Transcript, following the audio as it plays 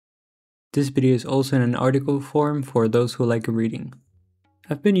This video is also in an article form for those who like reading.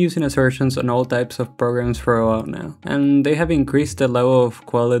 I've been using assertions on all types of programs for a while now, and they have increased the level of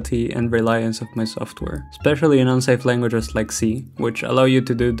quality and reliance of my software, especially in unsafe languages like C, which allow you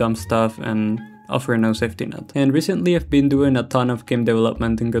to do dumb stuff and offer no safety net. And recently I've been doing a ton of game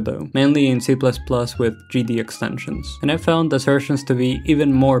development in Godot, mainly in C++ with GD extensions. And I found assertions to be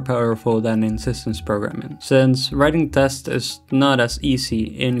even more powerful than in systems programming, since writing tests is not as easy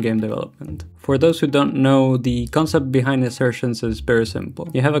in game development. For those who don't know, the concept behind assertions is very simple.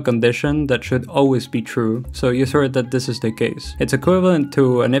 You have a condition that should always be true, so you assert that this is the case. It's equivalent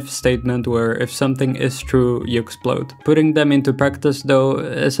to an if statement where if something is true, you explode. Putting them into practice though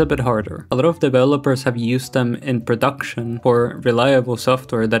is a bit harder. A lot of developers have used them in production for reliable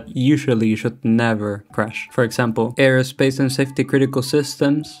software that usually should never crash. For example, aerospace and safety critical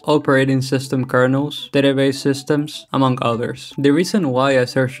systems, operating system kernels, database systems, among others. The reason why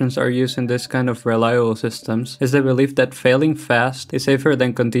assertions are used in this kind of reliable systems is the belief that failing fast is safer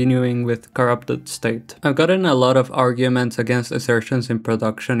than continuing with corrupted state. I've gotten a lot of arguments against assertions in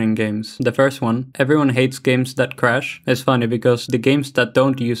production in games. The first one, everyone hates games that crash, is funny because the games that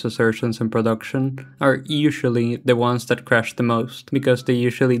don't use assertions in production are usually the ones that crash the most, because they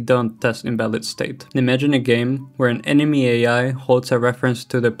usually don't test invalid state. Imagine a game where an enemy AI holds a reference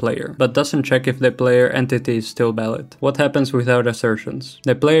to the player, but doesn't check if the player entity is still valid. What happens without assertions?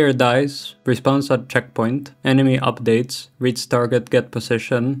 The player dies, responds at checkpoint, enemy updates, reads target get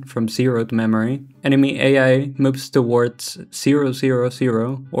position from 0 to memory, enemy AI moves towards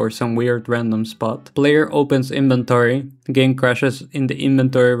 000 or some weird random spot, player opens inventory, game crashes in the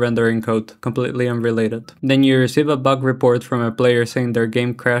inventory rendering code, completely unrelated. Then you receive a bug report from a player saying their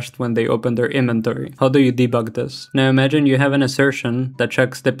game crashed when they opened their inventory. How do you debug this? Now imagine you have an assertion that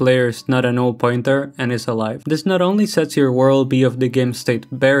checks the player is not a null pointer and is alive. This not only sets your worldview of the game state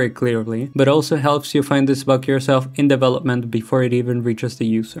very clearly, but also helps you find this bug yourself in development before it even reaches the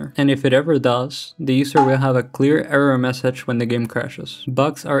user. And if it ever does, the user will have a clear error message when the game crashes.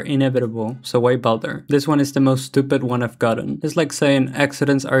 Bugs are inevitable, so why bother? This one is the most stupid one I've gotten. It's like saying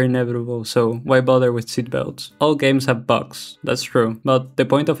accidents are inevitable, so why bother with seatbelts? All games have bugs, that's true, but the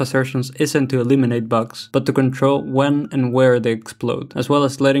point of assertions isn't to eliminate bugs, but to control when and where they explode, as well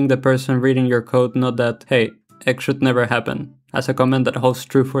as letting the person reading your code know that, hey, X should never happen, as a comment that holds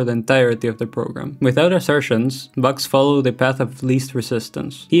true for the entirety of the program. Without assertions, bugs follow the path of least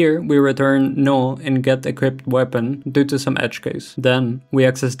resistance. Here, we return null in get equipped weapon due to some edge case. Then, we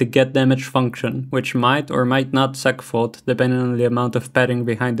access the get damage function, which might or might not segfault depending on the amount of padding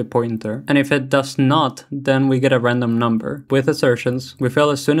behind the pointer. And if it does not, then we get a random number. With assertions, we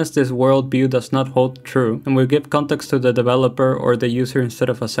fail as soon as this worldview does not hold true, and we give context to the developer or the user instead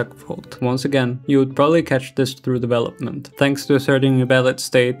of a segfault. Once again, you would probably catch this through development. Thanks to asserting a valid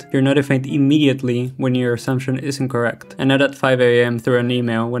state, you're notified immediately when your assumption is incorrect, and not at 5 AM through an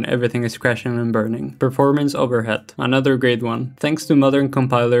email when everything is crashing and burning. Performance overhead, another great one. Thanks to modern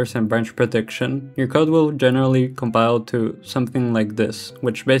compilers and branch prediction, your code will generally compile to something like this,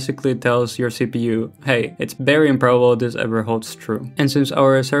 which basically tells your CPU, hey, it's very improbable this ever holds true. And since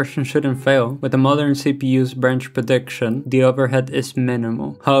our assertion shouldn't fail, with a modern CPU's branch prediction, the overhead is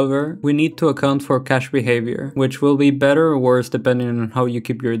minimal. However, we need to account for cache behavior, which will be better or worse depending on how you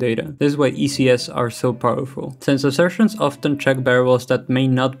keep your data. This is why ECS are so powerful. Since assertions often check variables that may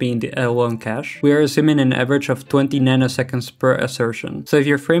not be in the L1 cache, we are assuming an average of 20 nanoseconds per assertion. So if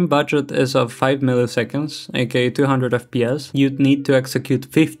your frame budget is of 5 milliseconds, aka 200 FPS, you'd need to execute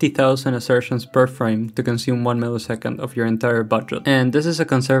 50,000 assertions per frame to consume 1 millisecond of your entire budget. And this is a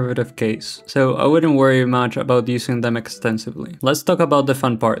conservative case, so I wouldn't worry much about using them extensively. Let's talk about the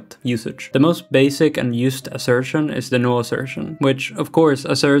fun part, usage. The most basic and used assertion is the null assertion, which of course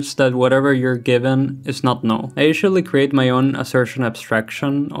asserts that whatever you're given is not null. I usually create my own assertion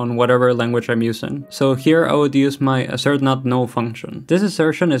abstraction on whatever language I'm using, so here I would use my assert not null function. This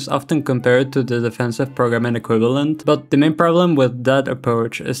assertion is often compared to the defensive programming equivalent, but the main problem with that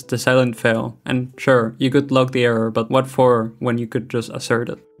approach is the silent fail, and sure, you could log the error, but what for when you could just assert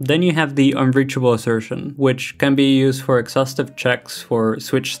it? Then you have the unreachable assertion, which can be used for exhaustive checks for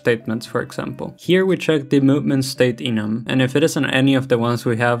switch statements, for example. Here we check the movement state enum, and if it isn't any of the ones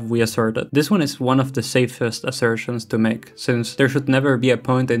we have, we assert it. This one is one of the safest assertions to make, since there should never be a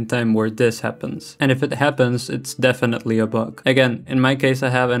point in time where this happens. And if it happens, it's definitely a bug. Again, in my case I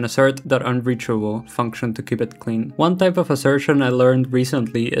have an assert.unreachable function to keep it clean. One type of assertion I learned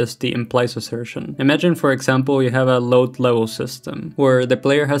recently is the implies assertion. Imagine for example you have a load level system, where the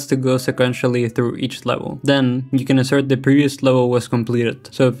player has to go sequentially through each level. Then you can assert the previous level was completed.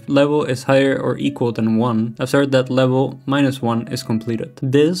 So if level is higher or equal than 1, assert that level -1 is completed.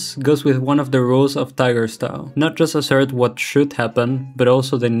 This goes with one of the rules of Tiger style. Not just assert what should happen, but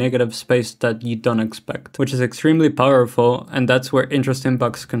also the negative space that you don't expect, which is extremely powerful, and that's where interesting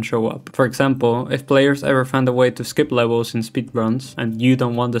bugs can show up. For example, if players ever find a way to skip levels in speedruns, and you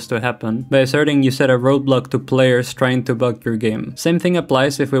don't want this to happen, by asserting you set a roadblock to players trying to bug your game. Same thing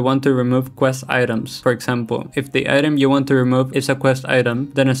applies if we want to remove quest items. For example, if the item you want to remove is a quest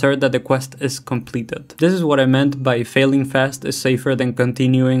item, then assert that the quest is completed. This is what I meant by failing fast is safer than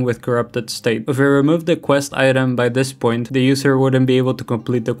continuing with corrupted state. If we remove the quest item by this point, the user wouldn't be able to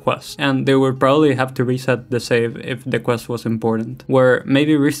complete the quest, and they would probably have to reset the save if the quest was important, where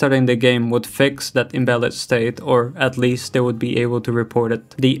maybe restarting the game would fix that invalid state, or at least they would be able to report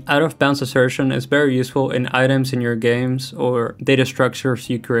it. The out of bounds assertion is very useful in items in your games or data structures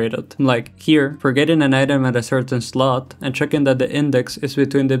you created. Like here, for getting an item at a certain slot and checking that the index is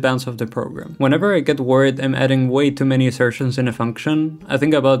between the bounds of the program. Whenever I get worried I'm adding way too many assertions in a function, I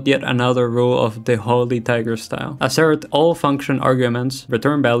think about yet another rule of the Holy Tiger style. Assert all function arguments,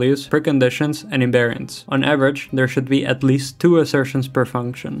 return values, preconditions, and invariants. On average, there should be at least 2 assertions per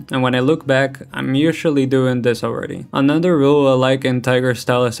function, and when I look back, I'm usually doing this already. Another rule I like in Tiger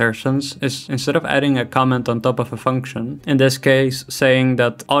style assertions is instead of adding a comment on top of a function, in this case saying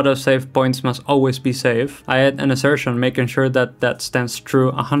that autosave points must always be safe, I add an assertion making sure that that stands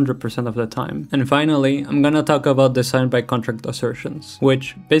true 100% of the time. And finally, I'm gonna talk about design by contract assertions,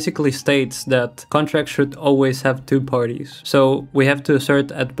 which basically states that contracts should always have 2 parties. So we have to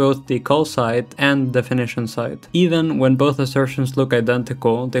assert at both the call side and definition side. Even when both assertions look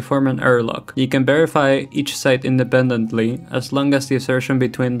identical, they form an error lock. You can verify each side independently as long as the assertion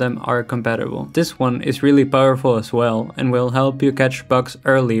between them are compatible. This one is really powerful as well and will help you catch bugs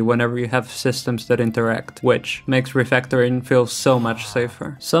early whenever you have systems that interact, which makes refactoring feel so much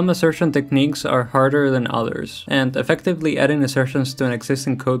safer. Some assertion techniques are harder than others, and effectively adding assertions to an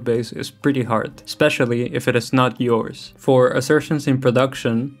existing codebase is pretty hard, especially if it is not yours. For assertions in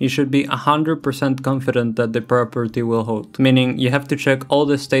production, you should be 100% confident that the property will hold, meaning you have to check all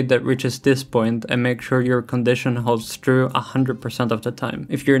the state that reaches this point and make sure your condition holds true 100% of the time.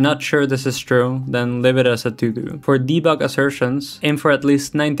 If you're not sure this is true, then leave it as a to-do. For debug assertions, aim for at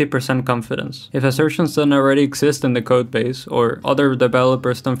least 90% confidence. If assertions don't already exist in the codebase, or other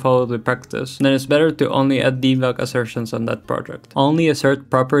developers don't follow the practice, then it's better to only add debug assertions on that project. Only assert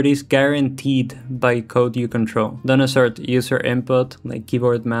properties guaranteed by code you control. Don't assert user input, like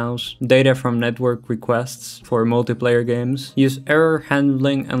keyboard, mouse, data from network requests for multiplayer games. Use error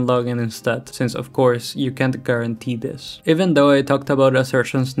handling and login instead, since of course you can't guarantee this. Even though I talked about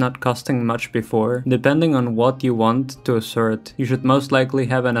assertions not costing much before, depending on what you want to assert, you should most likely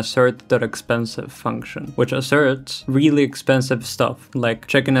have an assert.expensive function, which asserts really expensive stuff, like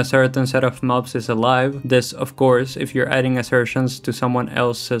checking a certain set of mobs is alive. This, of course, if you're adding assertions to someone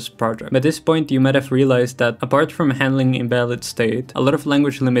else's project. By this point, you might have realized that apart from handling invalid state, a lot of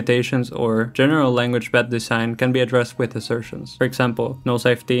language limitations or general language bad design can be addressed with assertions. For example, null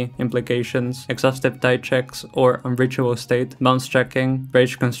safety, implications, exhaustive type checks or unreachable state, bounce checking,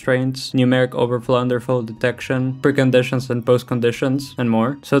 range constraints, numeric overflow underflow detection, preconditions and postconditions, and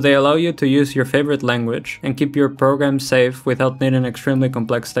more. So they allow you to use your favorite language and keep your program safe without needing extremely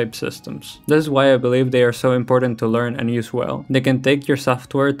complex type systems. This is why I believe they are so important to learn and use well. They can take your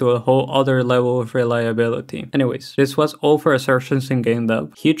software to a whole other level of reliability. Anyways, this was all for assertions in game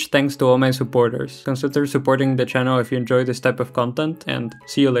dev. Huge thanks to all my supporters. Consider supporting the channel if you enjoy this type of content, and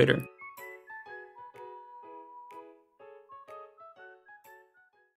see you later.